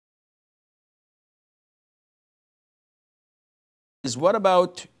is what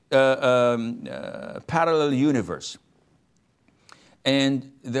about parallel universe?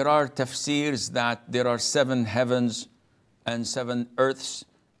 And there are tafsirs that there are 7 heavens and 7 earths,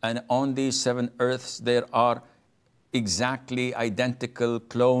 and on these 7 earths there are exactly identical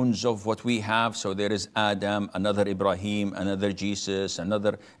clones of what we have. So there is Adam, another Ibrahim, another Jesus,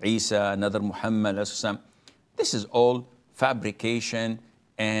 another Isa, another Muhammad. This is all fabrication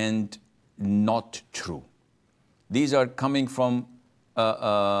and not true. These are coming from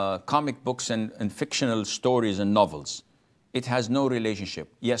comic books and fictional stories and novels. It has no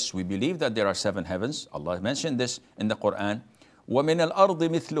relationship. Yes, we believe that there are 7 heavens. Allah mentioned this in the Quran. وَمِنَ الْأَرْضِ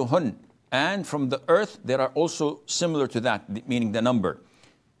مِثْلُهُنْ. And from the earth, there are also similar to that, meaning the number.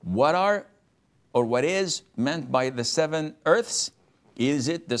 What is meant by the 7 earths? Is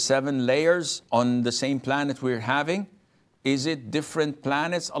it the 7 layers on the same planet we're having? Is it different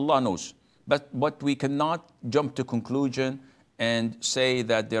planets? Allah knows. But we cannot jump to conclusion and say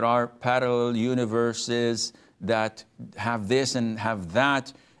that there are parallel universes that have this and have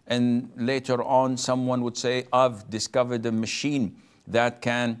that, and later on someone would say, I've discovered a machine that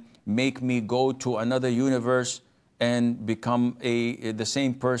can make me go to another universe and become the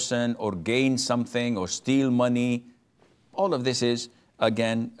same person, or gain something, or steal money. All of this is,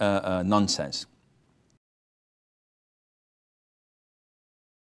 again, nonsense.